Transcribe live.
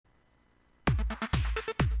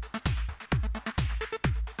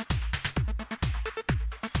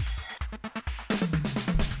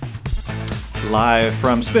Live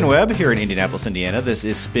from SpinWeb here in Indianapolis, Indiana. This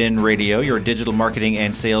is Spin Radio, your digital marketing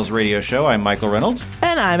and sales radio show. I'm Michael Reynolds.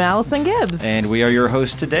 And I'm Allison Gibbs. And we are your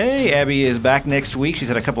hosts today. Abby is back next week. She's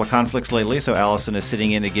had a couple of conflicts lately, so Allison is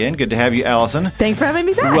sitting in again. Good to have you, Allison. Thanks for having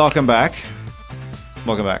me back. Welcome back.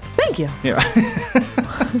 Welcome back. Thank you. Yeah.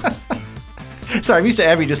 Sorry, I'm used to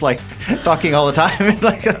Abby just like talking all the time.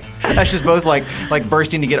 Like that's just both like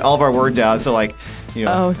bursting to get all of our words out. So like, you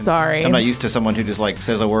know, oh, sorry. I'm not used to someone who just like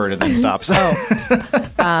says a word and then stops. Okay,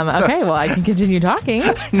 well, I can continue talking.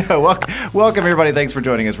 No, welcome everybody. Thanks for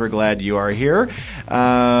joining us. We're glad you are here.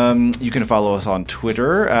 You can follow us on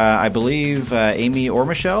Twitter. I believe Amy or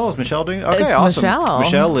Michelle. Is Michelle doing? Okay, it's awesome. Michelle.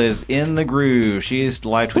 Michelle is in the groove. She is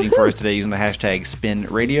live tweeting for us today using the hashtag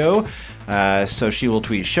SpinRadio. So she will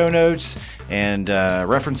tweet show notes and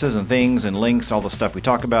references and things and links and all the stuff we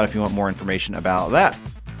talk about if you want more information about that.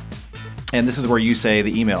 And this is where you say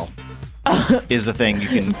the email is the thing you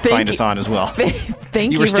can find us on as well.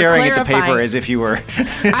 Thank you. You were staring for at the paper as if you were.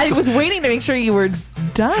 I was waiting to make sure you were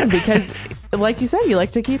done because, like you said, you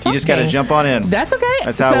like to keep talking. You just got to jump on in. That's okay.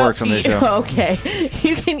 That's how it works on this show. Okay.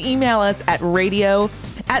 You can email us at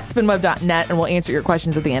radio@spinweb.net and we'll answer your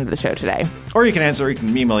questions at the end of the show today. Or you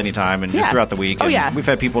can email anytime and just throughout the week. Oh, and yeah. We've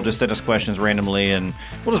had people just send us questions randomly and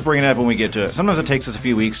we'll just bring it up when we get to it. Sometimes it takes us a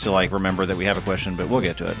few weeks to like remember that we have a question, but we'll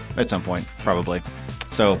get to it at some point, probably.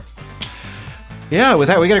 So, yeah, with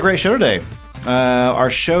that, we got a great show today.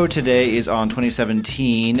 Our show today is on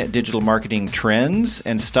 2017 digital marketing trends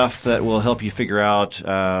and stuff that will help you figure out,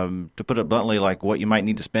 to put it bluntly, like what you might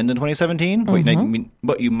need to spend in 2017,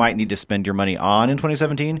 what you might need to spend your money on in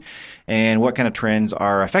 2017, and what kind of trends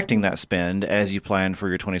are affecting that spend as you plan for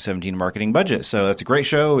your 2017 marketing budget. So that's a great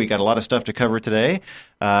show. We got a lot of stuff to cover today.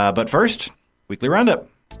 But first, weekly roundup.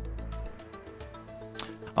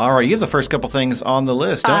 All right, you have the first couple things on the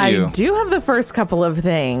list, don't you? I do have the first couple of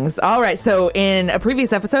things. All right, so in a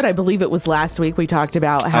previous episode, I believe it was last week, we talked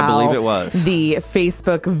about how I believe it was. The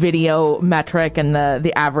Facebook video metric and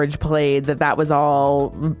the average played, that was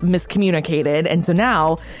all miscommunicated. And so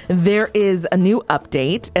now there is a new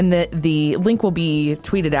update, and the link will be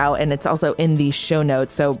tweeted out, and it's also in the show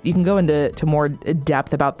notes, so you can go into more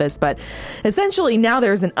depth about this. But essentially now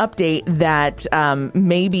there's an update that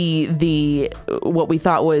maybe what we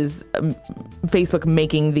thought was Facebook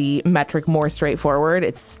making the metric more straightforward.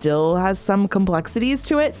 It still has some complexities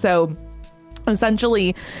to it. So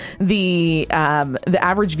essentially, the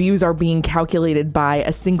average views are being calculated by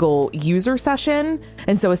a single user session.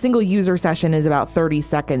 And so a single user session is about 30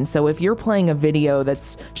 seconds. So if you're playing a video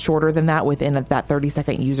that's shorter than that within that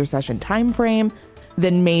 30-second user session time frame,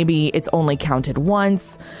 then maybe it's only counted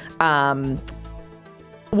once.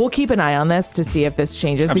 We'll keep an eye on this to see if this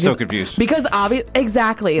changes. I'm so confused. Because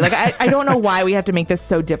exactly. Like, I don't know why we have to make this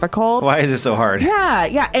so difficult. Why is it so hard?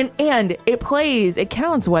 Yeah. And it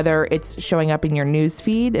counts whether it's showing up in your news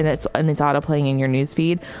feed and it's auto-playing in your news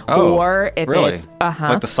feed. Or if it's...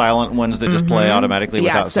 Like the silent ones that just play automatically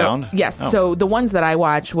without sound? Yes. Oh. So the ones that I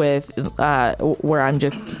watch with, where I'm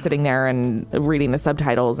just sitting there and reading the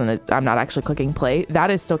subtitles and I'm not actually clicking play, that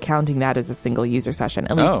is still counting that as a single user session.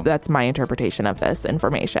 At least that's my interpretation of this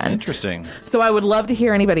information. Interesting. So I would love to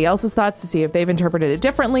hear anybody else's thoughts to see if they've interpreted it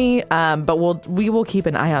differently. But we will keep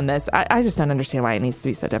an eye on this. I just don't understand why it needs to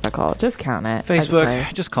be so difficult. Just count it.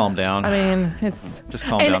 Facebook, just calm down. I mean, it's just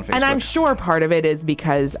calm down. Facebook. And I'm sure part of it is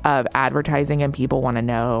because of advertising and people want to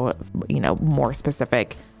know, more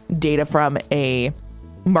specific data from a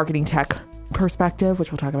marketing tech perspective,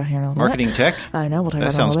 which we'll talk about here in a little marketing bit. Tech? I know. We'll talk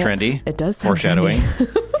about that. That sounds trendy. It does sound foreshadowing.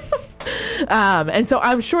 And so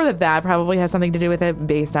I'm sure that probably has something to do with it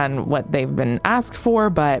based on what they've been asked for.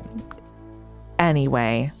 But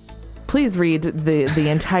anyway, please read the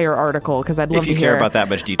entire article because I'd love to hear. If you care about that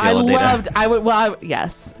much detail and data.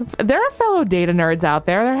 Yes. There are fellow data nerds out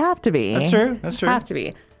there. There have to be. That's true. Have to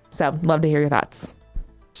be. So love to hear your thoughts.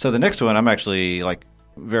 So the next one I'm actually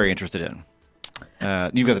very interested in.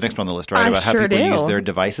 You've got the next one on the list, right? About how people use their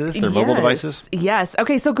devices, their mobile devices? Yes.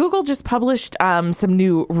 Okay, so Google just published some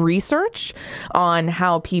new research on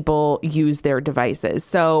how people use their devices.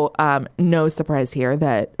 So no surprise here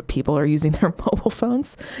that people are using their mobile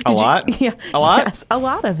phones. A lot? Yeah. A lot? Yes, a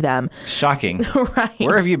lot of them. Shocking. Right.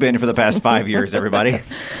 Where have you been for the past 5 years, everybody?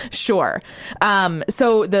 Sure.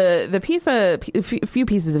 So the few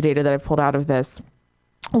pieces of data that I've pulled out of this.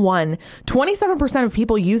 27% of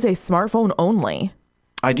people use a smartphone only.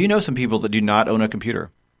 I do know some people that do not own a computer.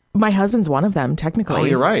 My husband's one of them, technically. Oh,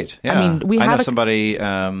 you're right. Yeah. I mean, I know somebody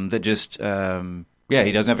that just, he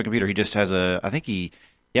doesn't have a computer. He just has I think he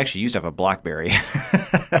actually used to have a BlackBerry.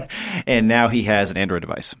 And now he has an Android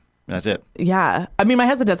device. That's it. Yeah. I mean, my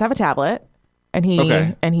husband does have a tablet. and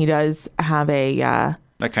he does have a.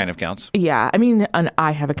 That kind of counts. Yeah, I mean, and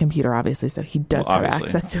I have a computer, obviously, so he does have obviously.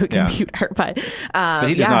 access to a computer. But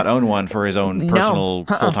he does not own one for his own personal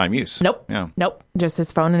full-time use. Nope. Yeah. Nope. Just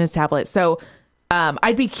his phone and his tablet. So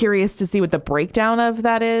I'd be curious to see what the breakdown of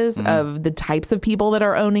that is, of the types of people that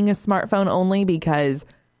are owning a smartphone only, because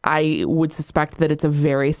I would suspect that it's a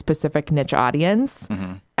very specific niche audience,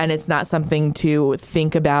 and it's not something to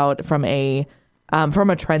think about from a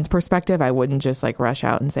trends perspective. I wouldn't just like rush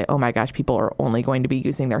out and say, oh my gosh, people are only going to be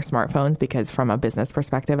using their smartphones, because from a business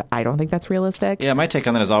perspective, I don't think that's realistic. Yeah, my take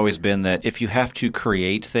on that has always been that if you have to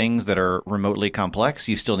create things that are remotely complex,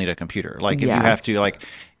 you still need a computer. Like if you have to, like,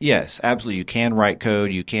 yes, absolutely, you can write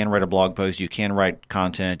code, you can write a blog post, you can write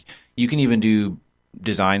content, you can even do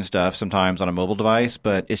design stuff sometimes on a mobile device,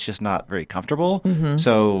 but it's just not very comfortable.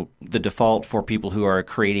 So the default for people who are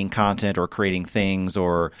creating content or creating things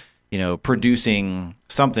or producing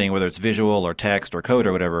something, whether it's visual or text or code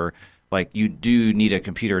or whatever, like you do need a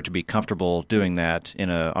computer to be comfortable doing that on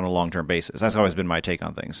a long-term basis. That's always been my take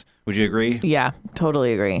on things. Would you agree? Yeah,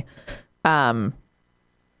 totally agree. And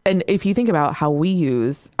if you think about how we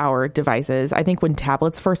use our devices, I think when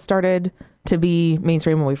tablets first started to be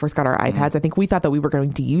mainstream, when we first got our iPads, I think we thought that we were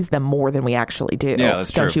going to use them more than we actually do. Yeah,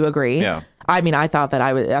 that's true. Don't you agree? Yeah. I mean, I thought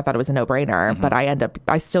it was a no-brainer, but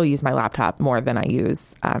I still use my laptop more than I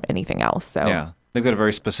use anything else. So yeah, they've got a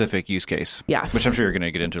very specific use case. Yeah, which I'm sure you're going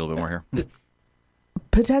to get into a little bit more here.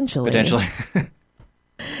 Potentially. Potentially.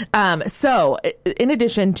 So in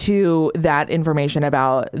addition to that information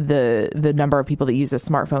about the number of people that use a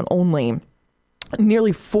smartphone only,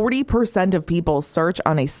 nearly 40% of people use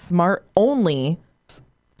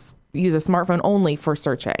a smartphone only for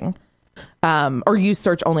searching. Or use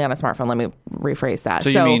search only on a smartphone. Let me rephrase that. So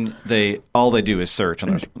you mean all they do is search on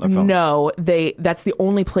their phone? No, that's the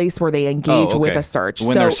only place where they engage with a search.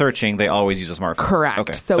 When they're searching, they always use a smartphone. Correct.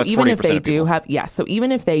 Okay. So that's even if they do have,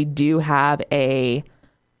 even if they do have a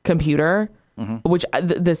computer, which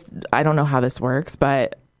I don't know how this works,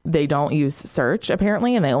 but they don't use search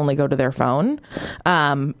apparently, and they only go to their phone.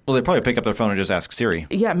 Well, they probably pick up their phone and just ask Siri.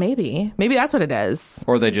 Yeah, maybe that's what it is.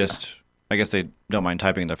 Or they just, I guess they don't mind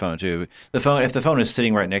typing in their phone too. If the phone is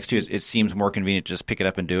sitting right next to you, it seems more convenient to just pick it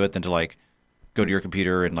up and do it than to like go to your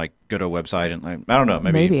computer and like go to a website and like, I don't know,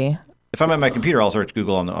 maybe. If I'm at my computer, I'll search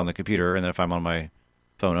Google on the computer, and then if I'm on my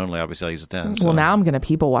phone only, obviously I'll use it then. So. Well, now I'm going to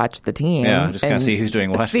people watch the team. Yeah, just kind of see who's doing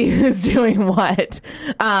what.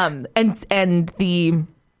 And the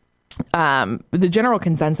general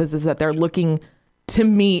consensus is that they're looking to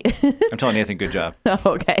meet. I'm telling Nathan, good job.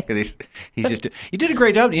 Okay. He's just you did a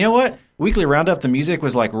great job. You know what? Weekly Roundup, the music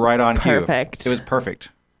was like right on cue. Perfect. It was perfect.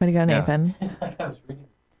 Way to go, Nathan. It's like I was reading.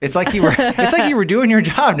 It's like you were doing your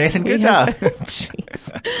job, Nathan. Good job.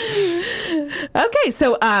 Jeez. Okay,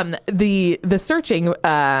 so the searching,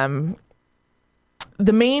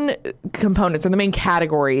 the main components or the main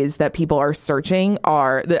categories that people are searching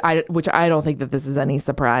are which I don't think that this is any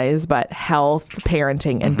surprise, but health,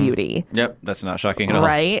 parenting, and beauty. Yep, that's not shocking at all.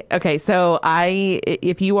 Right? Okay, so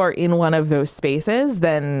if you are in one of those spaces,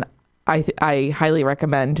 then I highly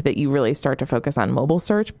recommend that you really start to focus on mobile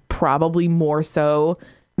search, probably more so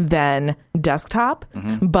than desktop.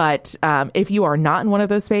 But if you are not in one of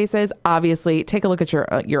those spaces, obviously take a look at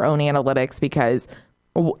your own analytics, because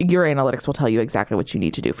your analytics will tell you exactly what you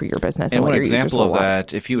need to do for your business. And what one your example of want.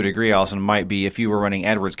 that, if you would agree, Allison, might be if you were running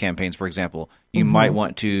AdWords campaigns, for example, you might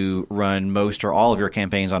want to run most or all of your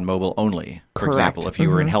campaigns on mobile only, for example, if you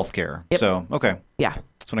were in healthcare. Yep. So, okay. Yeah.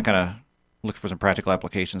 That's when I kind of look for some practical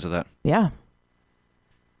applications of that. Yeah.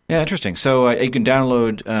 Yeah, interesting. So you can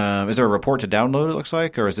download, is there a report to download, it looks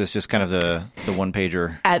like, or is this just kind of the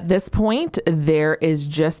one-pager? At this point, there is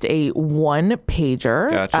just a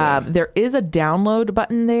one-pager. Gotcha. There is a download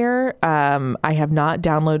button there. I have not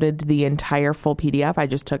downloaded the entire full PDF. I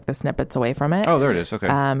just took the snippets away from it. Oh, there it is. Okay.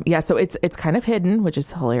 Yeah, so it's kind of hidden, which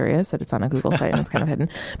is hilarious that it's on a Google site and it's kind of hidden.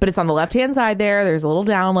 But it's on the left-hand side there. There's a little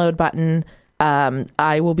download button.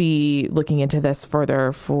 I will be looking into this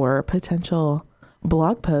further for potential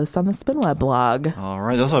blog posts on the SpinWeb blog. All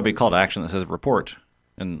right. There's also a big call to action that says report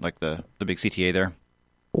and like the big CTA there.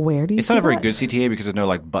 Where do you It's see not a very that? good CTA because there's no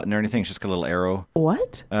like button or anything. It's just a little arrow.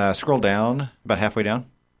 What? Scroll down, about halfway down.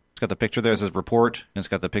 It's got the picture there. It says report, and it's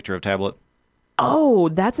got the picture of tablet. Oh,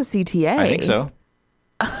 that's a CTA. I think so.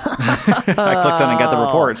 I clicked on it and got the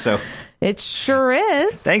report, so... It sure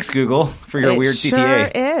is. Thanks, Google, for your It weird sure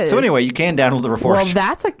CTA. is. So anyway, you can download the report. Well,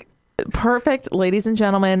 that's a perfect, ladies and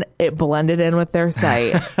gentlemen. It blended in with their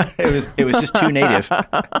site. It was just too native. All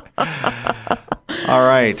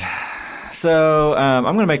right. So I'm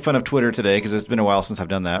going to make fun of Twitter today because it's been a while since I've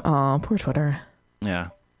done that. Oh, poor Twitter. Yeah.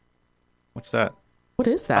 What's that? What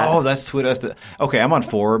is that? Oh, that's Twitter. Okay, I'm on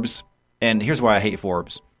Forbes, and here's why I hate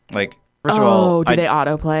Forbes. Like, first of all, do they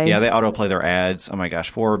autoplay? Yeah, they autoplay their ads. Oh my gosh,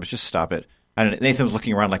 Forbes, just stop it. I don't know, Nathan was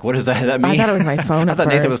looking around like, what does that mean? I thought it was my phone I thought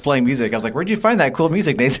Nathan was playing music. I was like, where'd you find that cool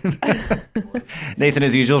music, Nathan? Nathan,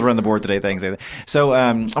 as usual, is running the board today. Thanks, Nathan. So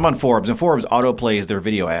I'm on Forbes, and Forbes autoplays their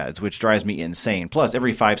video ads, which drives me insane. Plus,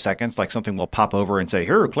 every 5 seconds, like something will pop over and say,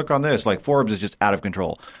 here, click on this. Like, Forbes is just out of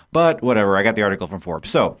control. But whatever, I got the article from Forbes.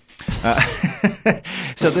 So,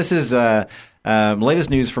 so this is latest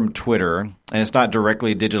news from Twitter, and it's not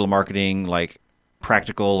directly digital marketing like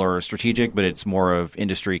practical or strategic, but it's more of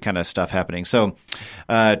industry kind of stuff happening. So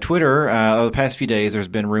Twitter, over the past few days, there's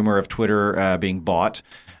been rumor of Twitter being bought.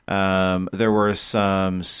 There were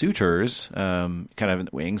some suitors kind of in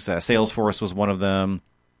the wings. Salesforce was one of them.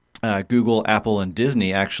 Google, Apple, and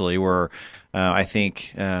Disney actually were, I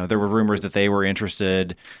think, there were rumors that they were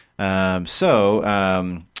interested.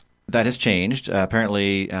 That has changed.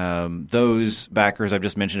 Apparently, those backers I've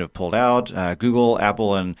just mentioned have pulled out. Google,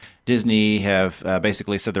 Apple, and Disney have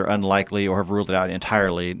basically said they're unlikely or have ruled it out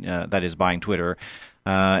entirely, that is, buying Twitter.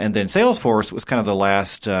 And then Salesforce was kind of the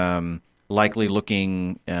last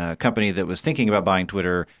likely-looking company that was thinking about buying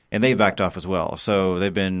Twitter, and they backed off as well. So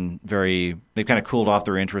they've kind of cooled off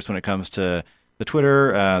their interest when it comes to the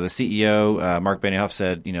Twitter. The CEO, Mark Benioff,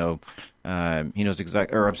 said, he knows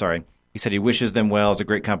he said he wishes them well. It's a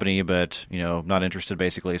great company, but, not interested,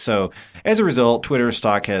 basically. So as a result, Twitter's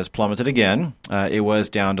stock has plummeted again. It was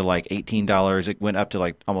down to like $18. It went up to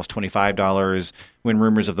like almost $25 when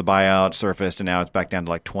rumors of the buyout surfaced, and now it's back down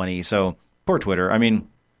to like $20. So poor Twitter. I mean,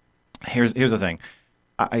 here's the thing.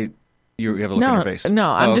 You have a look on your face.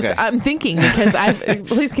 No, I'm thinking because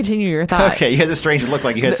please continue your thought. Okay, you had a strange look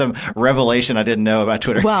like you had some revelation I didn't know about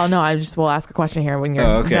Twitter. Well, no, we'll ask a question here when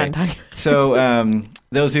you're done talking. So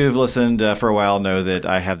those who have listened for a while know that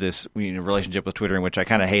I have this relationship with Twitter in which I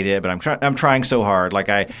kind of hate it, but I'm trying so hard. Like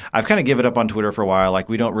I've kind of given up on Twitter for a while. Like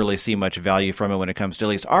we don't really see much value from it when it comes to at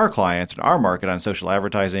least our clients and our market on social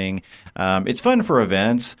advertising. It's fun for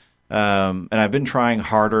events. And I've been trying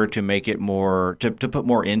harder to make it more, to put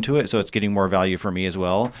more into it, so it's getting more value for me as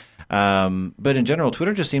well. But in general,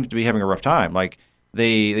 Twitter just seems to be having a rough time. Like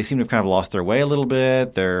they seem to have kind of lost their way a little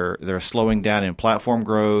bit. They're slowing down in platform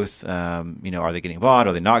growth. Are they getting bought?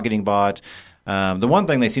 Are they not getting bought? The one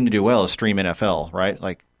thing they seem to do well is stream NFL, right?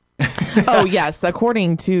 Like. Oh yes,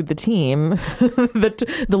 according to the team,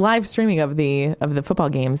 the live streaming of the football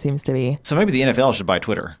game seems to be. So maybe the NFL should buy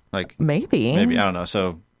Twitter. Like maybe I don't know.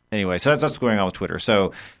 So. Anyway, so that's what's going on with Twitter.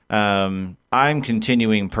 So I'm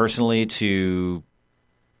continuing personally to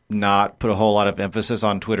not put a whole lot of emphasis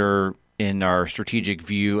on Twitter in our strategic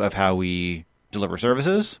view of how we deliver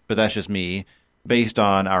services, but that's just me based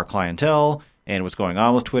on our clientele and what's going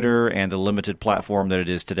on with Twitter and the limited platform that it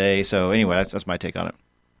is today. So anyway, that's my take on it.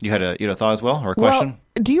 You had a thought as well, or a question?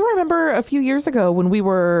 Well, do you remember a few years ago when we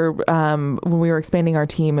were expanding our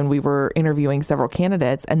team and we were interviewing several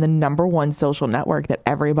candidates, and the number one social network that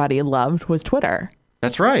everybody loved was Twitter?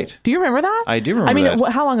 That's right. Do you remember that? I do remember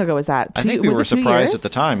that. How long ago was that? I think we were surprised at the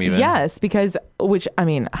time, even. Yes, because,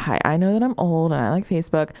 I know that I'm old and I like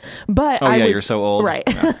Facebook, but you're so old. Right.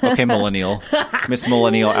 Yeah. Okay, millennial. Miss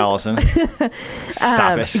Millennial Allison.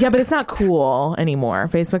 Stop it. Yeah, but it's not cool anymore.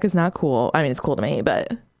 Facebook is not cool. I mean, it's cool to me,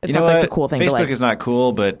 but it's not like the cool thing Facebook to like. is not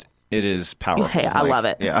cool, but it is powerful. Hey, I love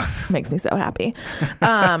it. Yeah. Makes me so happy.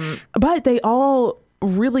 But they all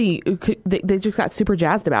really, they just got super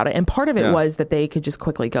jazzed about it. And part of it was that they could just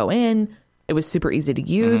quickly go in. It was super easy to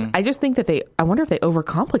use. Mm-hmm. I just think that I wonder if they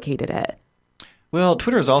overcomplicated it. Well,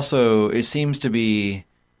 Twitter is also, it seems to be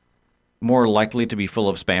more likely to be full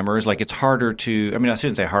of spammers. Like it's harder to, I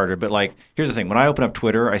shouldn't say harder, but like, here's the thing. When I open up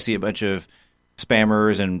Twitter, I see a bunch of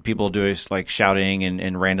spammers and people doing like shouting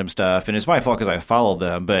and random stuff. And it's my fault because I follow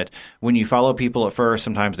them. But when you follow people at first,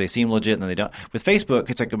 sometimes they seem legit and then they don't. With Facebook,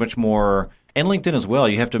 it's like a much more, and LinkedIn as well,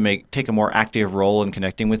 you have to take a more active role in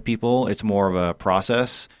connecting with people. It's more of a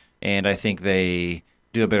process. And I think they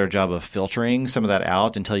do a better job of filtering some of that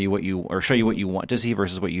out and tell you show you what you want to see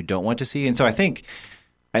versus what you don't want to see. And so I think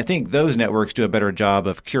those networks do a better job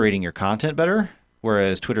of curating your content better,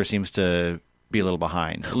 whereas Twitter seems to be a little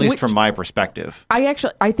behind, at least from my perspective. I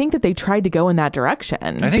think that they tried to go in that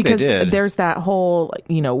direction. I think they did. There's that whole,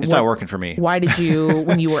 it's not working for me. Why did you,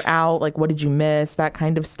 when you were out, like, what did you miss? That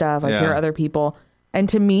kind of stuff. I hear other people. And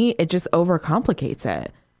to me, it just overcomplicates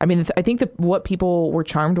it. I mean, I think that what people were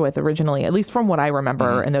charmed with originally, at least from what I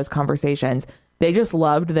remember in those conversations, they just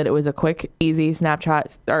loved that it was a quick, easy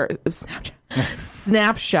Snapchat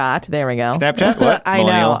snapshot. There we go. Snapchat? What? I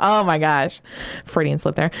Millennial? know. Oh my gosh. Freudian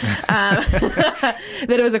slip there. That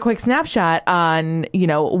it was a quick snapshot on,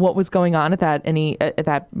 what was going on at any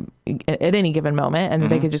given moment, and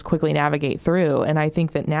they could just quickly navigate through. And I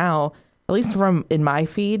think that now, at least in my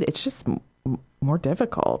feed, it's just more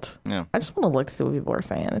difficult. Yeah. I just want to look to see what people are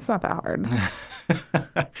saying. It's not that hard.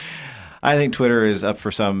 I think Twitter is up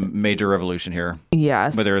for some major revolution here.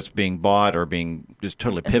 Yes. Whether it's being bought or being just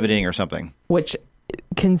totally pivoting or something. Which,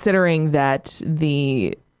 considering that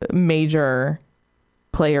the major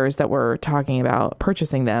players that we're talking about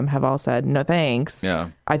purchasing them have all said no thanks. Yeah.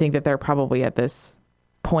 I think that they're probably at this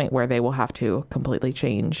point where they will have to completely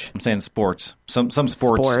change. I'm saying sports. Some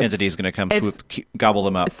sports entity is going to come gobble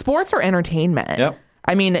them up. Sports or entertainment. Yep.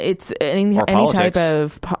 I mean, it's any type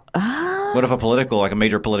of... What if a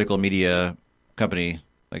major political media company,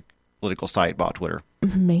 like political site, bought Twitter?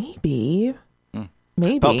 Maybe.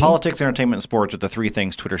 Maybe. But politics, entertainment, and sports are the three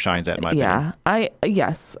things Twitter shines at, in my opinion.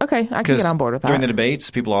 Yes. Okay, I can get on board with that. During the debates,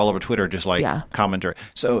 people all over Twitter just commenter.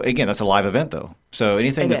 So again, that's a live event, though. So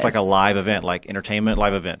anything that's like a live event, like entertainment,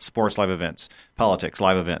 live events, sports, live events, politics,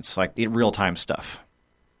 live events, like real-time stuff.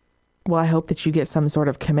 Well, I hope that you get some sort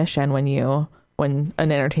of commission when an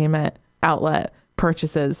entertainment outlet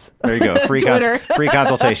purchases. There you go. Free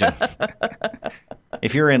consultation.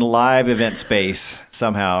 If you're in live event space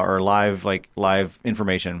somehow, or live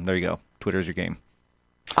information, there you go. Twitter's your game.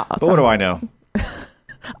 Awesome. But what do I know?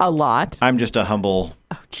 A lot. I'm just a humble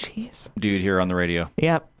dude here on the radio.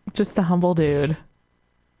 Yep. Just a humble dude.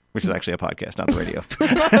 Which is actually a podcast, not the radio.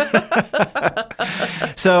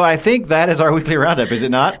 So I think that is our weekly roundup, is it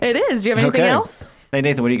not? It is. Do you have anything else? Hey,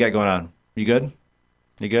 Nathan, what do you got going on? You good?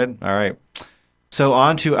 You good? All right. So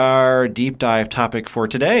on to our deep dive topic for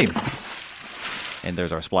today. And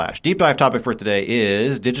there's our splash. Deep dive topic for today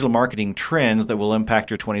is digital marketing trends that will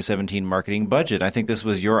impact your 2017 marketing budget. I think this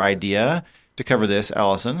was your idea to cover this,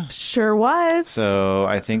 Allison. Sure was. So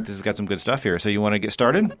I think this has got some good stuff here. So you want to get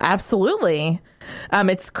started? Absolutely.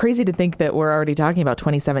 It's crazy to think that we're already talking about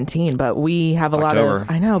 2017, but we have we have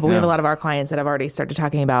a lot of our clients that have already started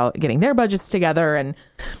talking about getting their budgets together and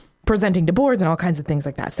presenting to boards and all kinds of things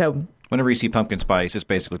like that. So whenever you see pumpkin spice, it's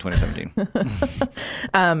basically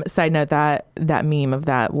 2017. Side note, that meme of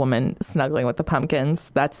that woman snuggling with the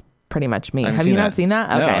pumpkins, that's pretty much me. Have you not seen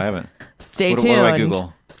that? Okay. No, I haven't. Stay tuned. What do I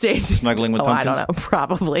Google? Snuggling with pumpkins? I don't know.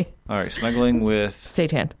 Probably. All right. Snuggling with... Stay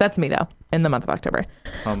tuned. That's me, though, in the month of October.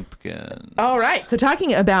 Pumpkins. All right. So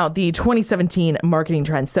talking about the 2017 marketing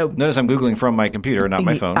trends. So notice I'm Googling from my computer, not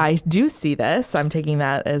my phone. I do see this. I'm taking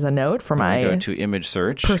that as a note for my... Go to image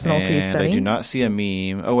search. Personal case study. I do not see a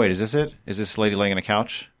meme. Oh, wait. Is this it? Is this lady laying on a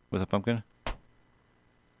couch with a pumpkin?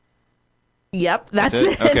 Yep. That's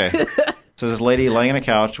it. Okay. So this lady laying on a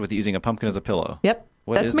couch using a pumpkin as a pillow. Yep.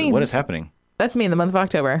 That's me. What is happening? That's me in the month of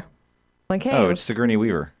October. Like, hey. Oh, it's Sigourney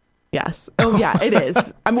Weaver. Yes. Oh, yeah, it is.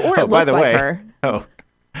 Or it looks like her. Oh.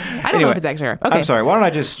 I don't know if it's actually her. Okay. I'm sorry. Why don't I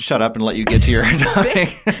just shut up and let you get to your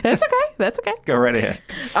topic? That's okay. That's okay. Go right ahead.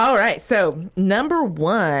 All right. So number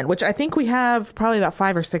one, which I think we have probably about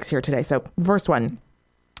 5 or 6 here today. So first one,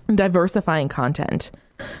 diversifying content.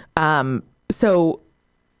 So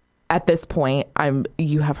at this point,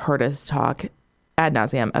 you have heard us talk ad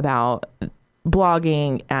nauseum about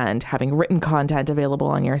blogging and having written content available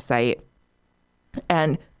on your site.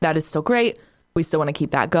 And that is still great. We still want to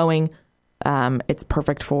keep that going. It's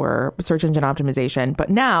perfect for search engine optimization.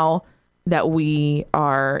 But now that we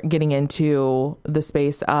are getting into the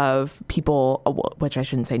space of people, which I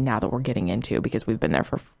shouldn't say now that we're getting into because we've been there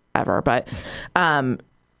forever, but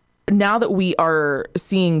now that we are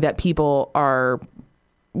seeing that people are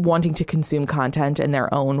wanting to consume content in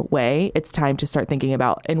their own way, it's time to start thinking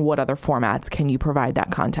about in what other formats can you provide that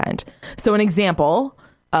content. So an example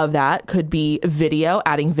of that could be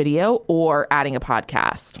adding video or adding a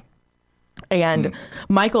podcast. And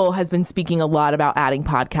Michael has been speaking a lot about adding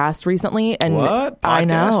podcasts recently. And what? I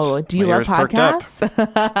know. Do you love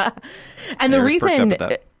podcasts? And the reason,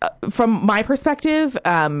 from my perspective,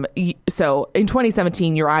 so in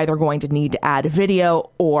 2017, you're either going to need to add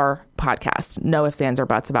video or podcast. No ifs, ands, or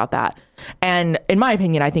buts about that. And in my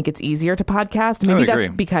opinion, I think it's easier to podcast. Maybe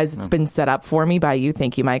that's because it's been set up for me by you.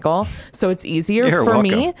 Thank you, Michael. So it's easier for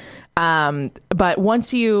me. But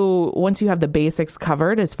once you have the basics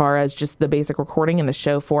covered as far as just the basic recording and the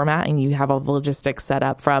show format, and you have all the logistics set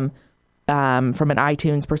up from an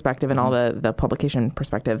iTunes perspective and all the publication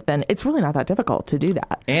perspective, then it's really not that difficult to do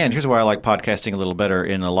that. And here's why I like podcasting a little better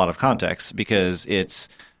in a lot of contexts, because it's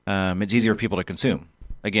easier for people to consume.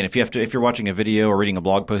 Again, if you're watching a video or reading a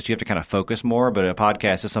blog post, you have to kind of focus more. But a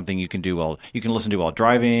podcast is something you can listen to while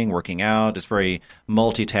driving, working out. It's very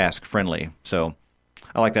multitask friendly. So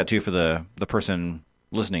I like that too for the person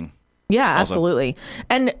listening. Yeah, also. Absolutely.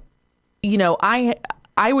 And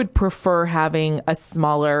I would prefer having a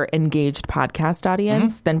smaller engaged podcast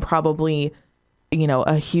audience than probably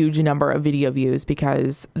a huge number of video views,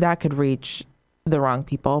 because that could reach the wrong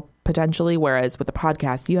people potentially, whereas with a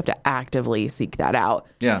podcast you have to actively seek that out.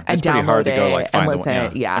 Yeah, it's pretty hard to go find the one.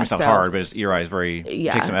 Yeah, I mean, it's not hard, but your eyes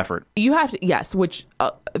takes some effort. You have to, yes. Which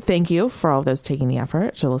thank you for all those taking the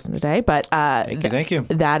effort to listen today. But thank you.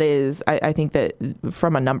 That is, I think that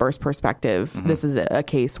from a numbers perspective, this is a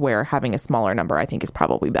case where having a smaller number, I think, is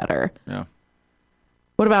probably better. Yeah.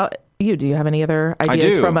 What about you? Do you have any other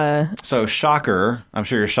ideas from a? So shocker! I'm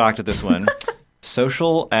sure you're shocked at this one.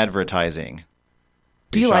 Social advertising.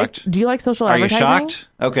 Do you like social advertising? Are you shocked?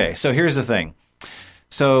 Okay, so here's the thing.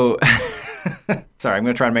 So, sorry, I'm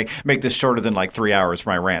going to try and make this shorter than 3 hours for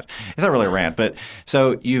my rant. It's not really a rant, but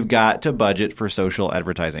so you've got to budget for social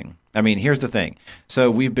advertising. I mean, here's the thing.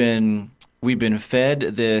 So we've been fed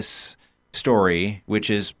this story, which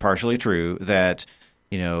is partially true, that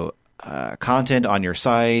content on your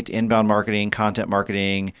site, inbound marketing, content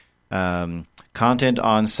marketing, content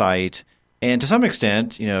on site, and to some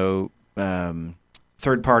extent,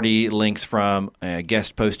 third-party links from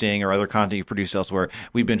guest posting or other content you've produced elsewhere.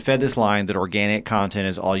 We've been fed this line that organic content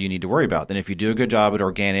is all you need to worry about. Then if you do a good job at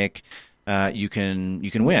organic, you can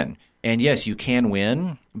win. And yes, you can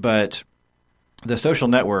win, but the social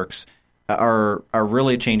networks are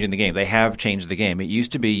really changing the game. They have changed the game. It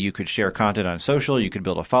used to be you could share content on social, you could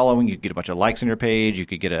build a following, you could get a bunch of likes on your page, you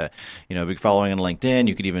could get a big following on LinkedIn,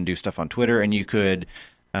 you could even do stuff on Twitter, and you could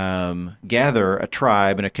gather a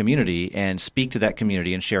tribe and a community and speak to that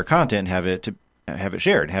community and share content, have it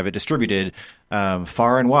shared, have it distributed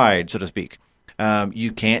far and wide, so to speak.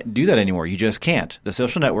 You can't do that anymore. You just can't. The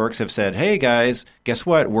social networks have said, hey guys, guess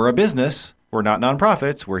what? We're a business. We're not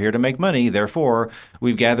nonprofits. We're here to make money. Therefore,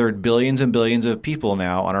 we've gathered billions and billions of people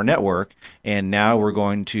now on our network, and now we're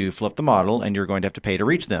going to flip the model, and you're going to have to pay to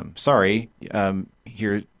reach them. Sorry,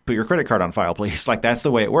 here, put your credit card on file, please. That's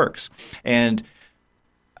the way it works. And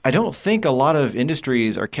I don't think a lot of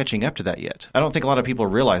industries are catching up to that yet. I don't think a lot of people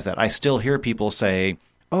realize that. I still hear people say,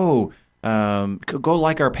 go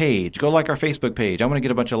like our page, go like our Facebook page. I want to get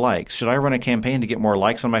a bunch of likes. Should I run a campaign to get more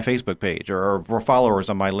likes on my Facebook page or more followers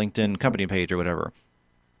on my LinkedIn company page or whatever?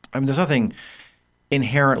 I mean, there's nothing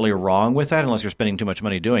inherently wrong with that unless you're spending too much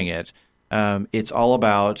money doing it. It's all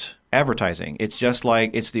about advertising. It's just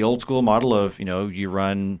it's the old school model of, you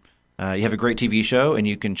have a great TV show and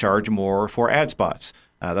you can charge more for ad spots.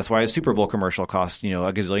 That's why a Super Bowl commercial costs,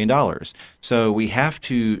 $1 gazillion. So we have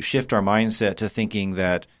to shift our mindset to thinking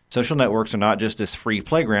that social networks are not just this free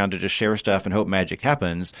playground to just share stuff and hope magic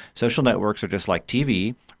happens. Social networks are just like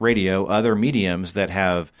TV, radio, other mediums that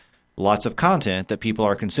have lots of content that people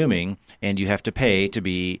are consuming, and you have to pay to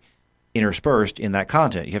be interspersed in that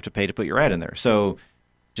content. You have to pay to put your ad in there. So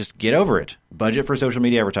just get over it. Budget for social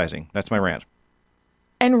media advertising. That's my rant.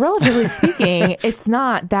 And relatively speaking, it's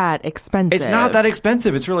not that expensive. It's not that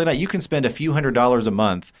expensive. It's really not. You can spend a few $100s a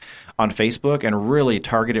month on Facebook and really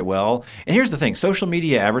target it well. And here's the thing. Social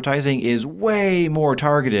media advertising is way more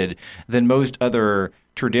targeted than most other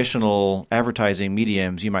traditional advertising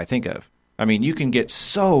mediums you might think of. I mean, you can get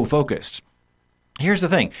so focused. Here's the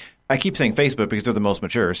thing. I keep saying Facebook because they're the most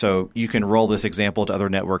mature, so you can roll this example to other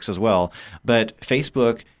networks as well. But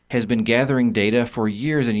Facebook has been gathering data for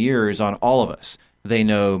years and years on all of us. They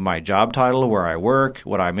know my job title, where I work,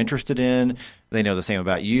 what I'm interested in. They know the same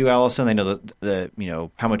about you, Allison. They know the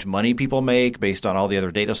how much money people make based on all the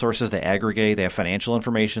other data sources they aggregate. They have financial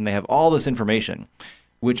information. They have all this information,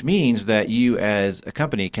 which means that you as a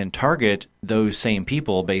company can target those same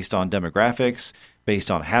people based on demographics,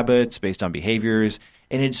 based on habits, based on behaviors.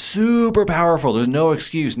 And it's super powerful. There's no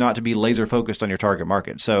excuse not to be laser focused on your target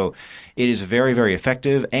market. So it is very, very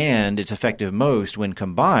effective, and it's effective most when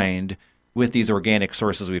combined with these organic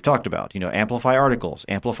sources we've talked about. Amplify articles,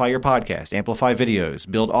 amplify your podcast, amplify videos,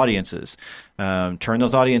 build audiences, turn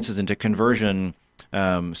those audiences into conversion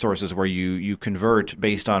sources where you convert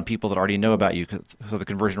based on people that already know about you, so the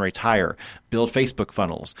conversion rate's higher. Build Facebook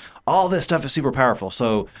funnels. All this stuff is super powerful.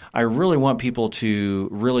 So I really want people to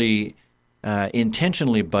really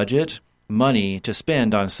intentionally budget money to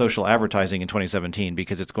spend on social advertising in 2017,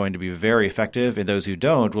 because it's going to be very effective, and those who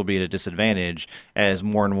don't will be at a disadvantage as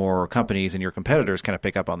more and more companies and your competitors kind of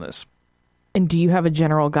pick up on this. And do you have a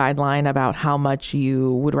general guideline about how much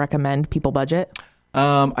you would recommend people budget?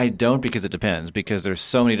 I don't, because it depends, because there's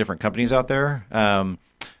so many different companies out there.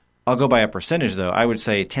 I'll go by a percentage, though. I would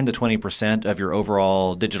say 10 to 20% of your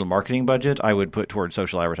overall digital marketing budget I would put towards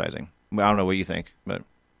social advertising. I don't know what you think, but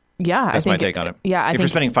that's my take on it. Yeah, if you're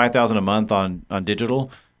spending $5,000 a month on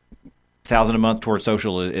digital, $1,000 a month towards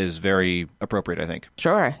social is very appropriate, I think.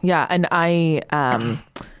 Sure. Yeah, and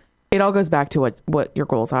it all goes back to what your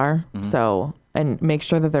goals are. Mm-hmm. So, and make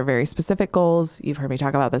sure that they're very specific goals. You've heard me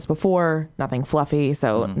talk about this before. Nothing fluffy.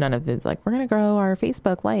 So none of this like, we're going to grow our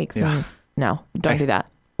Facebook likes. Yeah. And no, don't do that.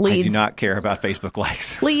 Leads. I do not care about Facebook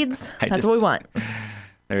likes. Leads. That's what we want.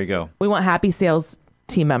 There you go. We want happy sales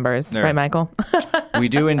team members. Right, Michael? We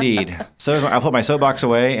do indeed. So I'll put my soapbox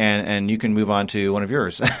away and you can move on to one of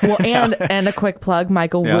yours. Well, and a quick plug.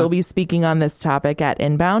 Michael will be speaking on this topic at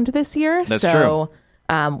Inbound this year. That's true.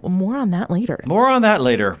 More on that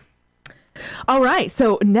later. All right.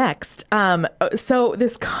 So next, so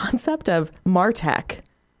this concept of MarTech,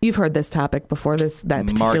 you've heard this topic before. That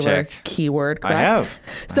particular MarTech keyword. Correct? I have.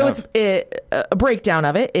 So it's a breakdown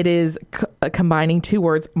of it. It is combining two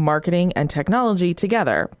words, marketing and technology,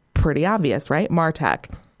 together. Pretty obvious, right?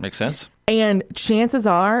 MarTech. Makes sense. And chances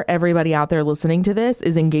are everybody out there listening to this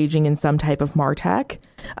is engaging in some type of MarTech.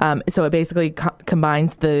 So it basically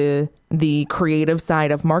combines the creative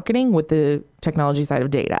side of marketing with the technology side of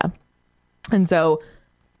data. And so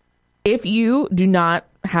if you do not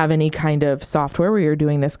have any kind of software where you're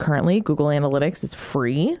doing this currently, Google Analytics is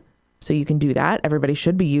free. So you can do that. Everybody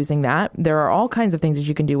should be using that. There are all kinds of things that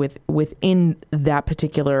you can do within that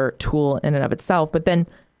particular tool in and of itself. But then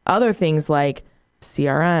other things like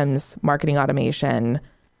CRMs, marketing automation,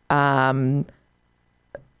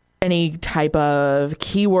 any type of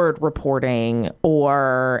keyword reporting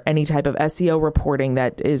or any type of SEO reporting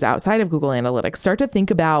that is outside of Google Analytics. Start to think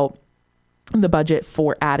about the budget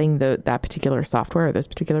for adding that particular software or those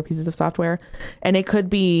particular pieces of software. And it could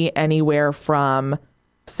be anywhere from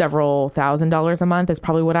several $1,000s a month is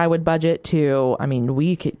probably what I would budget to. I mean,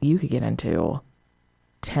 you could get into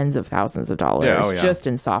tens of thousands of dollars just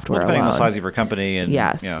in software depending alone. on the size of your company and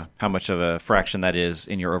how much of a fraction that is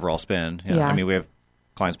in your overall spend. I mean, we have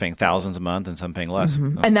clients paying thousands a month and some paying less.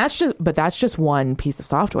 Mm-hmm. And that's just one piece of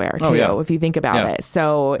software too, if you think about it.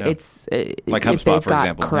 So it's like HubSpot, for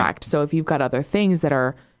example. Correct. So if you've got other things that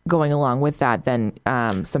are going along with that, then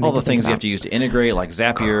something all the things you have to use to integrate, like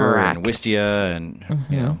Zapier and Wistia, and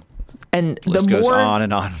and the list goes on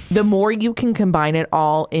and on. The more you can combine it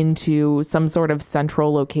all into some sort of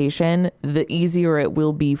central location, the easier it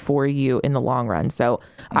will be for you in the long run. So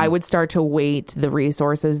I would start to weight the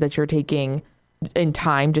resources that you're taking in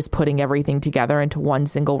time, just putting everything together into one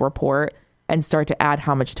single report, and start to add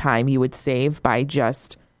how much time you would save by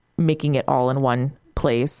just making it all in one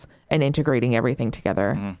place and integrating everything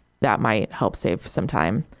together. That might help save some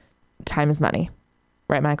time. Time is money.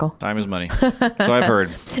 Right, Michael? Time is money. So I've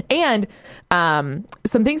heard. And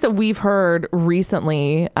some things that we've heard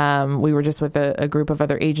recently, we were just with a group of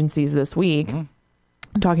other agencies this week,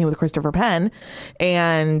 talking with Christopher Penn.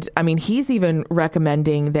 And I mean, he's even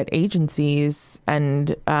recommending that agencies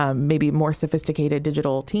and maybe more sophisticated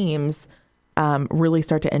digital teams really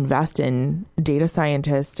start to invest in data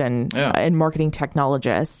scientists and marketing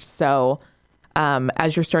technologists. So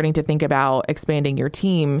as you're starting to think about expanding your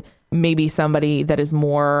team, maybe somebody that is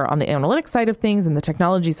more on the analytics side of things and the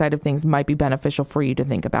technology side of things might be beneficial for you to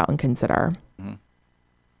think about and consider. Can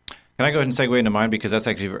I go ahead and segue into mine, because that's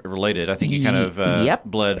actually related? I think you kind of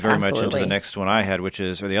bled very much into the next one I had, which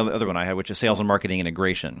is, or the other one I had, which is sales and marketing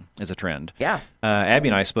integration is a trend. Yeah. Abby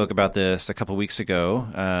and I spoke about this a couple weeks ago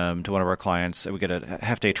to one of our clients. We got a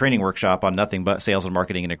half-day training workshop on nothing but sales and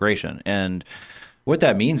marketing integration. And what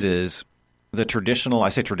that means is, the traditional, I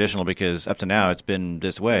say traditional because up to now it's been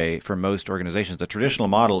this way for most organizations. The traditional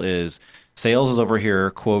model is sales is over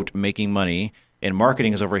here, quote, making money, and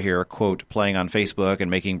marketing is over here, quote, playing on Facebook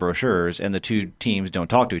and making brochures, and the two teams don't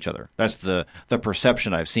talk to each other. That's the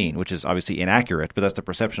perception I've seen, which is obviously inaccurate, but that's the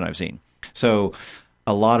perception I've seen. So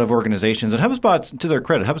a lot of organizations, and HubSpot, to their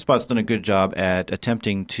credit, HubSpot's done a good job at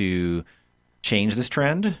attempting to change this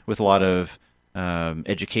trend with a lot of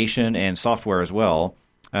education and software as well.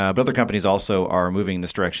 But other companies also are moving in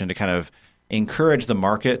this direction to kind of encourage the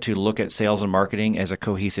market to look at sales and marketing as a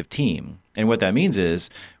cohesive team. And what that means is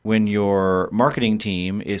when your marketing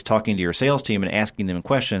team is talking to your sales team and asking them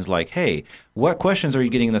questions like, hey, what questions are you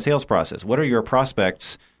getting in the sales process? What are your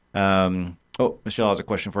prospects? Michelle has a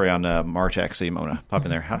question for you on MarTech, so you might want to pop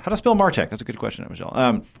in there. How to spell MarTech? That's a good question,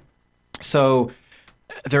 Michelle. So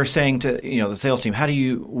they're saying to the sales team,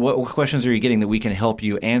 what questions are you getting that we can help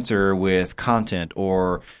you answer with content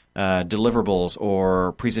or deliverables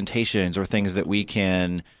or presentations or things that we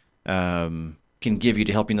can can give you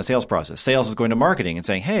to help you in the sales process. Sales is going to marketing and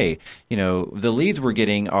saying, hey, the leads we're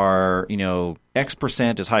getting are, X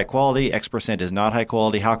percent is high quality, X percent is not high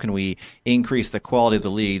quality. How can we increase the quality of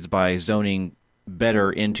the leads by zoning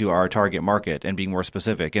better into our target market and being more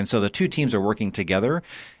specific? And so the two teams are working together.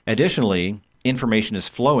 Additionally, information is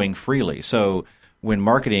flowing freely. So when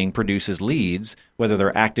marketing produces leads, whether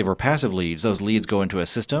they're active or passive leads, those leads go into a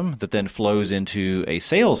system that then flows into a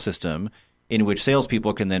sales system in which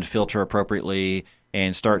salespeople can then filter appropriately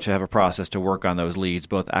and start to have a process to work on those leads,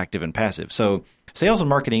 both active and passive. So sales and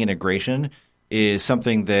marketing integration is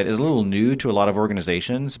something that is a little new to a lot of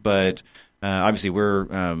organizations, but obviously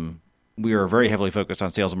we are very heavily focused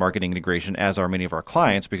on sales and marketing integration, as are many of our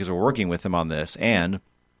clients, because we're working with them on this. And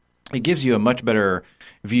it gives you a much better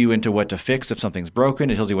view into what to fix if something's broken.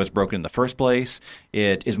 It tells you what's broken in the first place.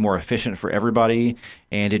 It is more efficient for everybody,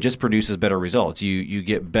 and it just produces better results. You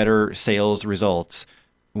get better sales results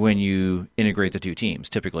when you integrate the two teams,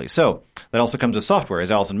 typically. So that also comes with software.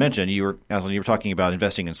 As Allison mentioned, you were talking about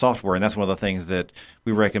investing in software, and that's one of the things that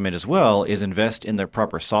we recommend as well, is invest in the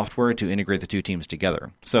proper software to integrate the two teams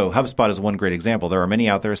together. So HubSpot is one great example. There are many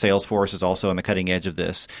out there. Salesforce is also on the cutting edge of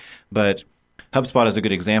this, but HubSpot is a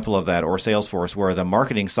good example of that, or Salesforce, where the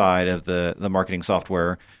marketing side of the marketing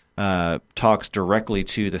software talks directly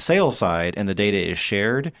to the sales side, and the data is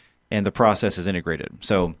shared, and the process is integrated.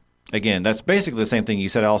 So again, that's basically the same thing you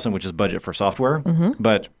said, Allison, which is budget for software,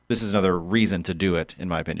 but this is another reason to do it, in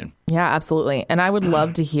my opinion. Yeah, absolutely. And I would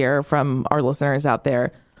love to hear from our listeners out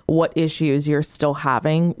there what issues you're still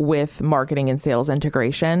having with marketing and sales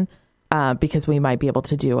integration. Because we might be able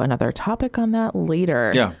to do another topic on that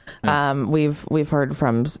later. Yeah. We've heard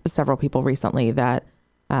from several people recently that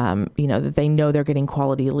that they know they're getting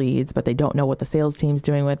quality leads, but they don't know what the sales team's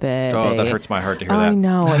doing with it. Oh, that hurts my heart to hear that. I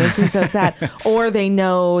know, it makes me so sad. Or they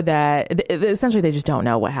know that essentially they just don't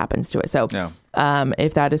know what happens to it. So,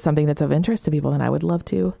 if that is something that's of interest to people, then I would love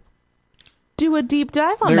to do a deep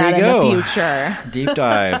dive on that in the future. Deep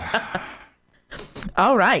dive.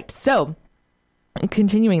 All right, so.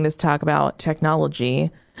 Continuing this talk about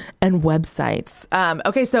technology and websites.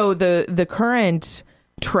 Okay, so the current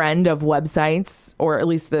trend of websites, or at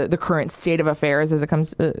least the current state of affairs as it comes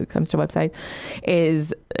to websites,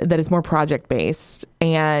 is that it's more project based,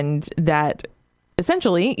 and that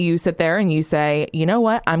essentially you sit there and you say, you know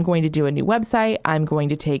what, I'm going to do a new website. I'm going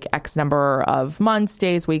to take X number of months,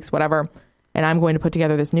 days, weeks, whatever, and I'm going to put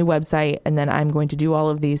together this new website, and then I'm going to do all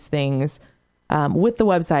of these things. With the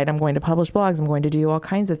website, I'm going to publish blogs. I'm going to do all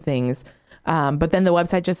kinds of things. But then the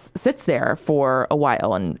website just sits there for a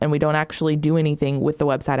while, and we don't actually do anything with the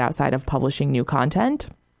website outside of publishing new content.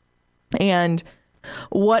 And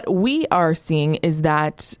what we are seeing is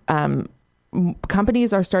that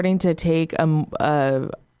companies are starting to take a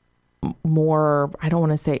more, I don't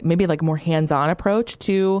want to say, maybe like more hands-on approach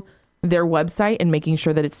to their website and making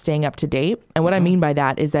sure that it's staying up to date. And what I mean by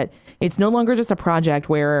that is that it's no longer just a project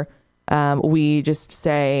where we just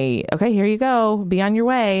say, okay, here you go, be on your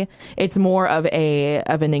way. It's more of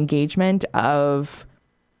an engagement of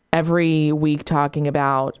every week talking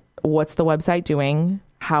about what's the website doing?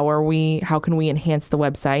 How can we enhance the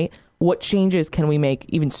website? What changes can we make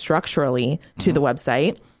even structurally to the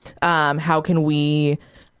website? How can we...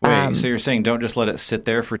 Wait, so you're saying don't just let it sit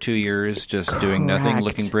there for 2 years, just correct. Doing nothing,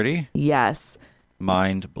 looking pretty? Yes.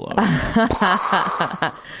 Mind blown.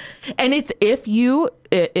 And it's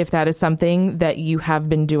if that is something that you have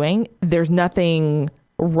been doing, there's nothing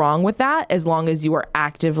wrong with that as long as you are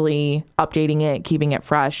actively updating it, keeping it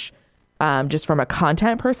fresh, just from a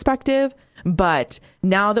content perspective. But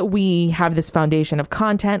now that we have this foundation of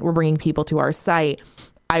content, we're bringing people to our site.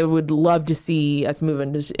 I would love to see us move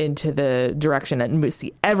into the direction and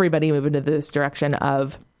see everybody move into this direction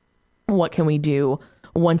of what can we do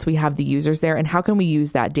once we have the users there, and how can we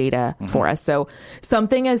use that data for us? So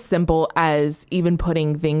something as simple as even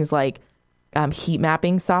putting things like heat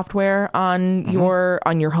mapping software on your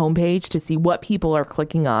homepage to see what people are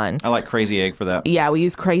clicking on. I like Crazy Egg for that. Yeah, we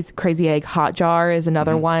use Crazy Egg. Hotjar is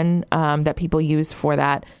another one that people use for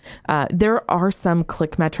that. There are some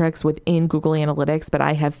click metrics within Google Analytics, but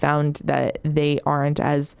I have found that they aren't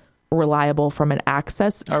as reliable from an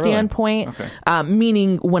access standpoint. Really? Okay.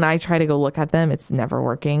 Meaning when I try to go look at them, it's never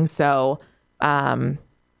working. So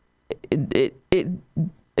it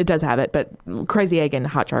does have it, but Crazy Egg and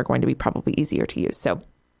Hotjar are going to be probably easier to use. So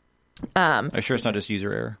I'm sure it's not just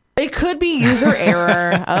user error. It could be user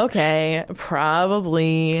error. Okay,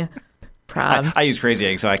 probably I use Crazy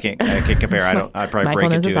Egg, so I can't compare. I'd probably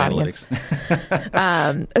break into analytics.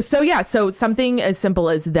 So something as simple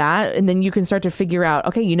as that, and then you can start to figure out,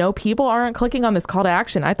 okay, people aren't clicking on this call to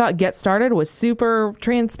action. I thought Get Started was super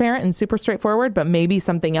transparent and super straightforward, but maybe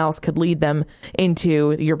something else could lead them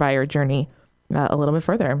into your buyer journey a little bit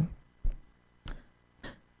further.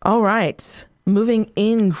 All right. Moving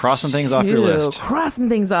in. Crossing things off your list. Crossing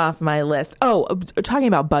things off my list. Oh, talking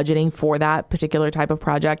about budgeting for that particular type of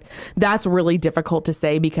project. That's really difficult to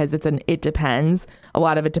say because it depends. A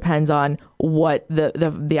lot of it depends on what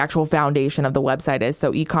the actual foundation of the website is.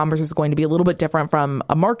 So e-commerce is going to be a little bit different from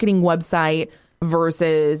a marketing website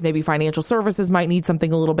versus maybe financial services might need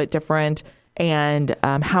something a little bit different, and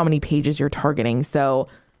how many pages you're targeting. So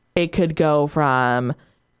it could go from,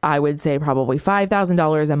 I would say, probably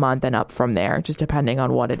 $5,000 a month and up from there, just depending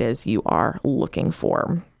on what it is you are looking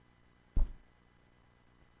for.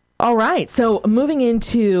 All right. So moving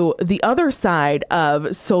into the other side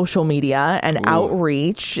of social media and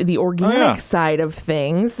outreach, the organic side of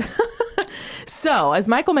things. So as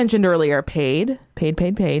Michael mentioned earlier, paid.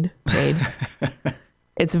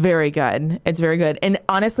 It's very good. It's very good. And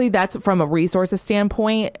honestly, that's from a resources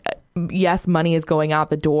standpoint. Yes, money is going out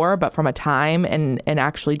the door, but from a time and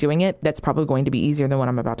actually doing it, that's probably going to be easier than what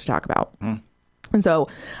I'm about to talk about. And so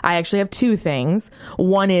I actually have two things.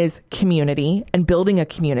 One is community and building a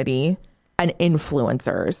community, and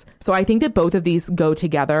influencers. So I think that both of these go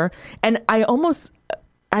together. And I almost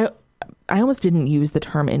didn't use the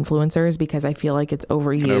term influencers because I feel like it's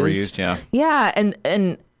overused. Yeah. Yeah.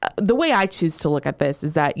 And the way I choose to look at this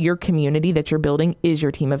is that your community that you're building is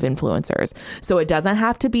your team of influencers. So it doesn't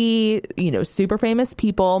have to be, super famous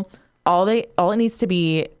people. All it needs to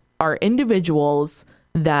be are individuals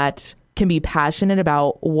that can be passionate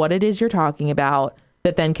about what it is you're talking about,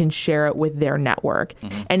 that then can share it with their network.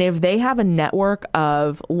 Mm-hmm. And if they have a network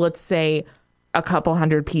of, let's say, a couple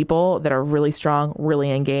hundred people that are really strong, really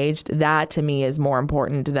engaged, that to me is more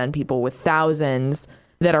important than people with thousands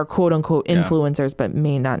that are quote unquote influencers, but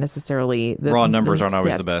may not necessarily. Raw numbers aren't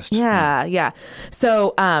always the best. Yeah.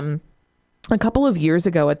 So a couple of years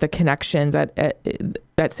ago at the Connections at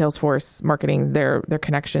Salesforce Marketing, their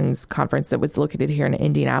Connections conference that was located here in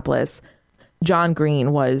Indianapolis, John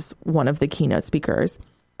Green was one of the keynote speakers.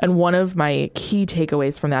 And one of my key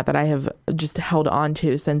takeaways from that I have just held on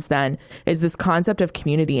to since then is this concept of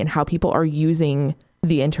community and how people are using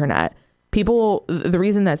the internet. The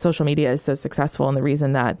reason that social media is so successful and the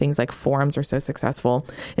reason that things like forums are so successful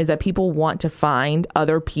is that people want to find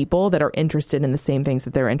other people that are interested in the same things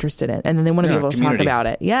that they're interested in. And then they want to be able to talk about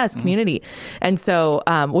it. Yeah, it's community. And so,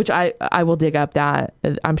 which I will dig up that.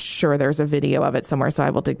 I'm sure there's a video of it somewhere. So I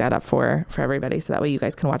will dig that up for everybody. So that way you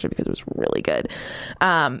guys can watch it because it was really good.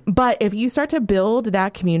 But if you start to build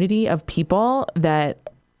that community of people that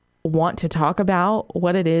want to talk about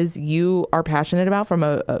what it is you are passionate about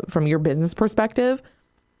from your business perspective,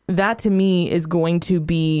 that to me is going to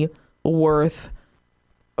be worth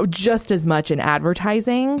just as much in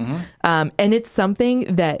advertising. Mm-hmm. And it's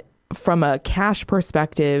something that from a cash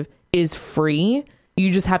perspective is free.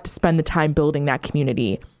 You just have to spend the time building that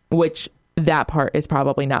community, which that part is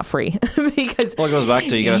probably not free because it goes back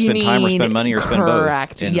to you got to spend time or spend money or spend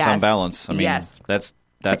both in some balance. I mean,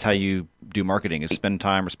 that's how you do marketing, is spend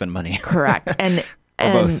time or spend money. Correct. And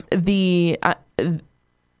both. The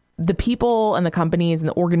people and the companies and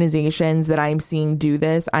the organizations that I'm seeing do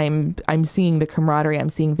this, I'm seeing the camaraderie. I'm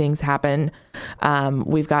seeing things happen.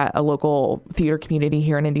 We've got a local theater community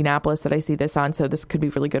here in Indianapolis that I see this on. So this could be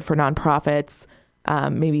really good for nonprofits.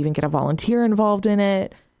 Maybe even get a volunteer involved in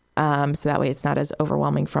it. So that way it's not as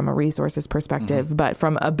overwhelming from a resources perspective, mm-hmm. but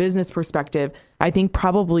from a business perspective, I think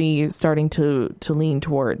probably starting to lean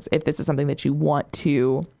towards, if this is something that you want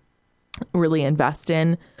to really invest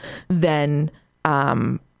in, then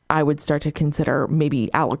I would start to consider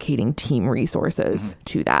maybe allocating team resources mm-hmm.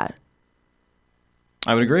 to that.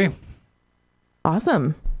 I would agree.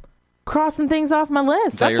 Awesome. Crossing things off my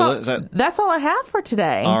list. That's all I have for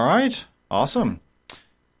today. All right. Awesome. How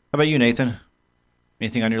about you, Nathan?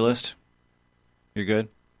 Anything on your list? You're good?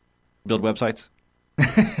 Build websites?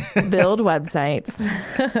 Build websites.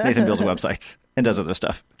 Nathan builds websites and does other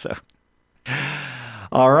stuff. So,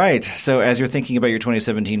 all right. So as you're thinking about your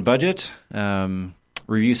 2017 budget,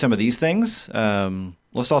 review some of these things.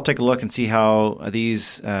 Let's all take a look and see how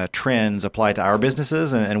these trends apply to our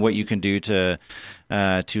businesses and what you can do to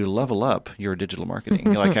level up your digital marketing.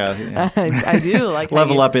 You like how I do like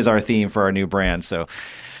level up is our theme for our new brand. So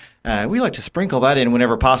We like to sprinkle that in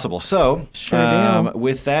whenever possible. So, Sure do.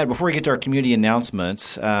 with that, before we get to our community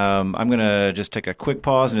announcements, I'm going to just take a quick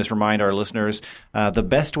pause and just remind our listeners the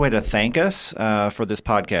best way to thank us for this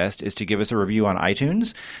podcast is to give us a review on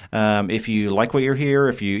iTunes. If you like what you're here,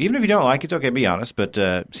 even if you don't like it, it's okay, be honest, but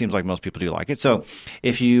it seems like most people do like it. So,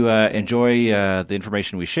 if you enjoy the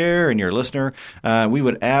information we share and you're a listener, we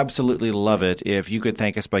would absolutely love it if you could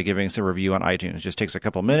thank us by giving us a review on iTunes. It just takes a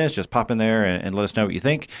couple minutes. Just pop in there and let us know what you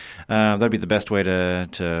think. That'd be the best way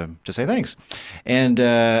to say thanks. And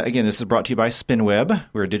again, this is brought to you by SpinWeb.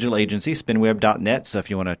 We're a digital agency, spinweb.net. So if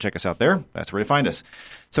you want to check us out there, that's where to find us.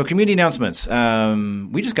 So community announcements.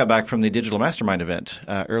 We just got back from the Digital Mastermind event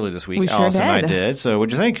early this week. We sure Allison and I did. did. So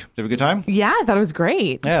what'd you think? Did you have a good time? Yeah, I thought it was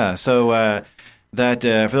great. Yeah. So that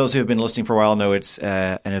for those who have been listening for a while know it's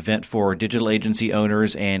an event for digital agency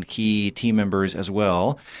owners and key team members as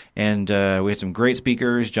well. And we had some great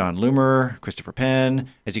speakers, John Loomer, Christopher Penn.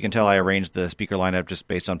 As you can tell, I arranged the speaker lineup just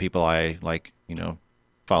based on people I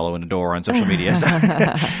follow and adore on social media.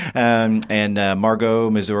 And Margot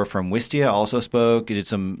Mazur from Wistia also spoke. He did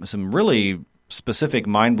some really specific,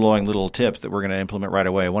 mind-blowing little tips that we're going to implement right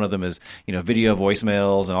away. One of them is, video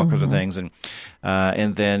voicemails and all kinds of things. And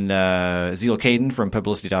then Zeal Caden from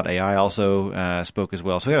Publicity.ai also spoke as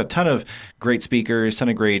well. So we had a ton of great speakers, ton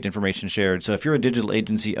of great information shared. So if you're a digital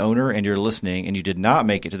agency owner and you're listening and you did not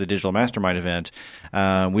make it to the Digital Mastermind event,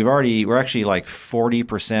 we're actually like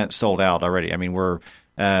 40% sold out already. I mean,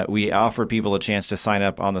 we offered people a chance to sign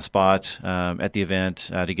up on the spot at the event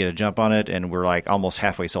to get a jump on it, and we're like almost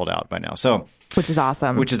halfway sold out by now. So, which is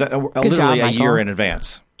awesome. Which is literally job, a year Michael. in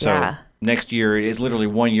advance. So Yeah. next year is literally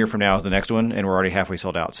 1 year from now is the next one, and we're already halfway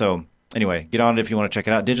sold out. So anyway, get on it if you want to check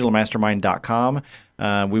it out. digitalmastermind.com.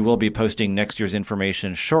 We will be posting next year's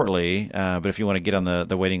information shortly, but if you want to get on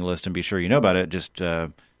the waiting list and be sure you know about it, just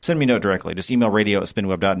send me a note directly. Just email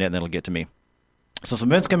radio@spinweb.net, and then it'll get to me. So some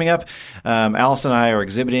events coming up. Allison and I are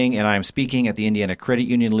exhibiting, and I'm speaking at the Indiana Credit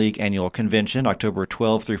Union League Annual Convention, October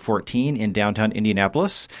 12 through 14 in downtown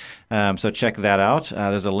Indianapolis. So check that out.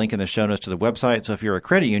 There's a link in the show notes to the website. So if you're a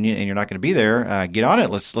credit union and you're not going to be there, get on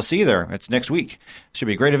it. Let's see you there. It's next week. Should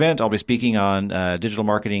be a great event. I'll be speaking on digital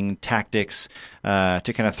marketing tactics to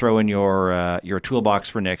kind of throw in your toolbox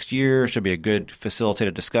for next year. Should be a good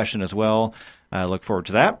facilitated discussion as well. Look forward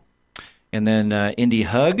to that. And then Indy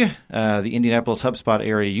Hug, the Indianapolis HubSpot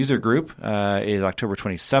Area User Group, is October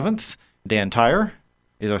 27th. Dan Tyre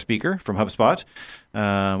is our speaker from HubSpot.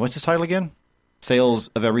 What's his title again? Sales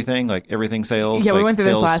of everything, like everything sales. Yeah, we like went through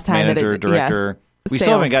this sales last time. Manager, director. Yes. We Sales.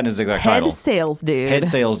 still haven't gotten his exact title. Head sales dude. Head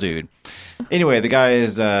sales dude. Anyway, the guy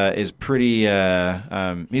is pretty.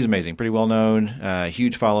 He's amazing. Pretty well known.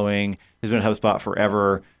 Huge following. He's been at HubSpot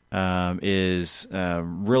forever. Is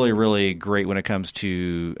really, really great when it comes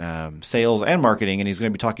to sales and marketing, and he's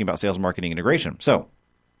going to be talking about sales marketing integration. So,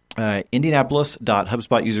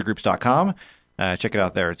 indianapolis.hubspotusergroups.com. Check it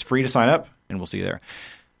out there. It's free to sign up, and we'll see you there.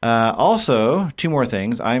 Also, two more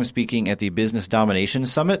things. I'm speaking at the Business Domination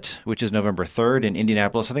Summit, which is November 3rd in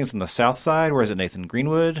Indianapolis. I think it's on the south side. Where is it, Nathan?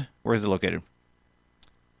 Greenwood? Where is it located?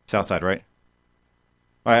 South side, right?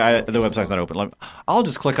 The website's not open. I'll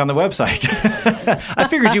just click on the website. I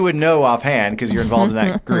figured you would know offhand because you're involved in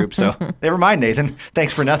that group. So never mind, Nathan.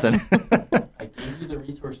 Thanks for nothing. I gave you the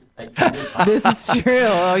resources that you needed. This is true.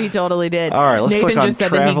 Oh, he totally did. All right, let's Nathan click on just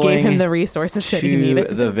said that he gave him traveling the resources that he to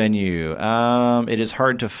needed. the venue. It is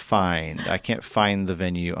hard to find. I can't find the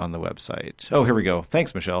venue on the website. Oh, here we go.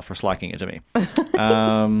 Thanks, Michelle, for slacking it to me.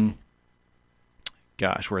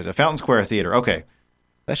 Gosh, where is it? Fountain Square Theater. Okay.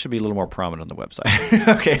 That should be a little more prominent on the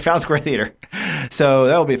website. Okay, Fountain Square Theater. So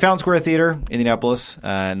that will be Fountain Square Theater, Indianapolis,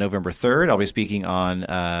 November 3rd. I'll be speaking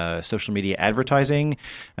on social media advertising.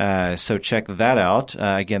 So check that out.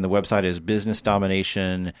 Again, the website is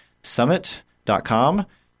businessdominationsummit.com.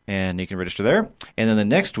 And you can register there. And then the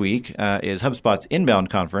next week is HubSpot's Inbound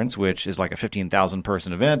Conference, which is like a 15,000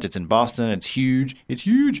 person event. It's in Boston. It's huge. It's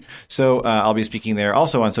huge. So I'll be speaking there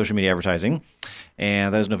also on social media advertising.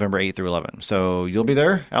 And that is November 8th through 11th. So you'll be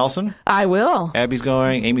there, Allison? I will. Abby's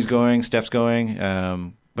going. Amy's going. Steph's going.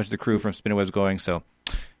 A bunch of the crew from SpinWeb's going. So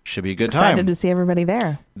should be a good time. Excited to see everybody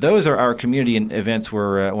there. Those are our community events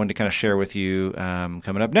we're wanting to kind of share with you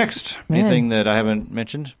coming up next. Man. Anything that I haven't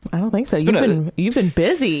mentioned? I don't think so. It's You've been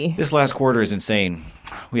busy. This last quarter is insane.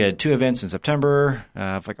 We had 2 events in September,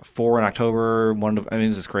 like 4 in October.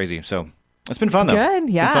 This is crazy. So it's been fun, though. Good.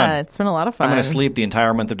 Yeah, it's been a lot of fun. I'm going to sleep the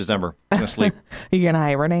entire month of December. I'm going to sleep. You're going to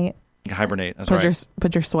hibernate? Hibernate. That's Put right.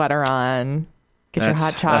 Put your sweater on. Get your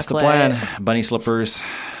hot chocolate. That's the plan. Bunny slippers,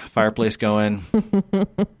 fireplace going.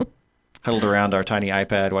 huddled around our tiny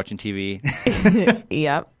iPad watching TV.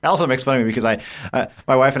 Yep. It also makes fun of me because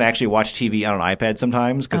my wife and I actually watch TV on an iPad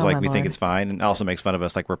sometimes because Oh, like my we think Lord. it's fine, and it also makes fun of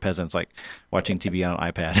us like we're peasants like watching TV on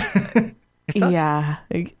an iPad. Yeah.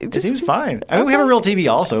 It seems fine. I mean, we have a real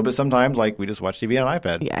TV also, but sometimes like we just watch TV on an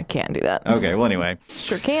iPad. Yeah, I can't do that. Okay, well anyway.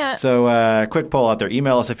 Sure can't. So quick poll out there.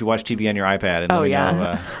 Email us if you watch TV on your iPad and let Oh, me yeah.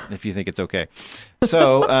 know if you think it's okay.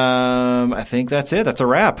 So I think that's it. That's a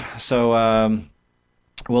wrap. So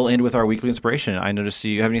we'll end with our weekly inspiration. I noticed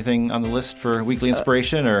you have anything on the list for weekly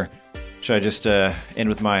inspiration, or should I just end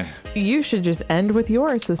with mine? You should just end with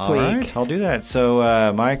yours this All week. right, I'll do that.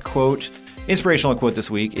 So my inspirational quote this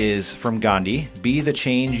week is from Gandhi: "Be the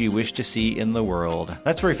change you wish to see in the world."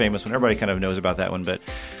 That's a very famous one. Everybody kind of knows about that one, but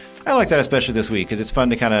I like that especially this week because it's fun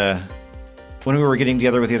to kind of, when we were getting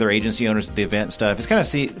together with the other agency owners at the event and stuff, it's kind of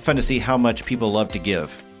fun to see how much people love to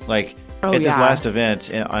give. Like Oh, at this yeah. last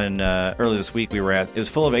event on early this week we were at, it was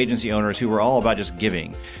full of agency owners who were all about just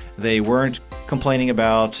giving. They weren't complaining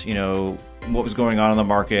about, what was going on in the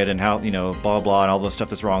market and how, blah, blah, and all the stuff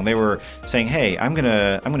that's wrong. They were saying, hey, I'm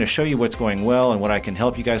gonna show you what's going well and what I can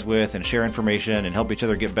help you guys with and share information and help each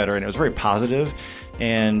other get better. And it was very positive,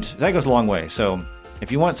 and that goes a long way. So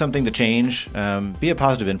if you want something to change, be a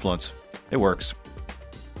positive influence. It works.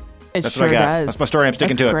 It That's sure what I got. does. That's my story. I'm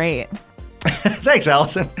sticking That's to it. great. Thanks,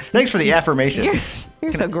 Allison. Thanks for the affirmation.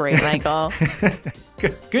 You're so great, Michael.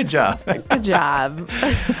 Good job. Good job.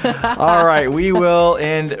 All right, we will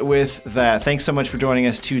end with that. Thanks so much for joining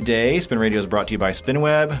us today. Spin Radio is brought to you by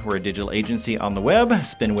SpinWeb. We're a digital agency on the web,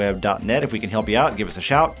 spinweb.net. If we can help you out, give us a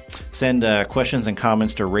shout. Send questions and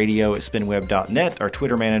comments to radio@spinweb.net. Our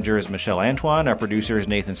Twitter manager is Michelle Antoine. Our producer is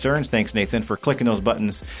Nathan Stearns. Thanks, Nathan, for clicking those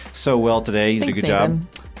buttons so well today. You did a Thanks, good job. Nathan.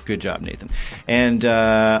 Good job, Nathan. And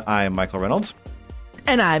I'm Michael Reynolds.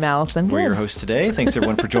 And I'm Allison. We're your Gibbs. hosts today. Thanks,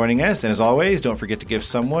 everyone, for joining us. And as always, don't forget to give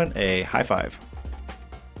someone a high five.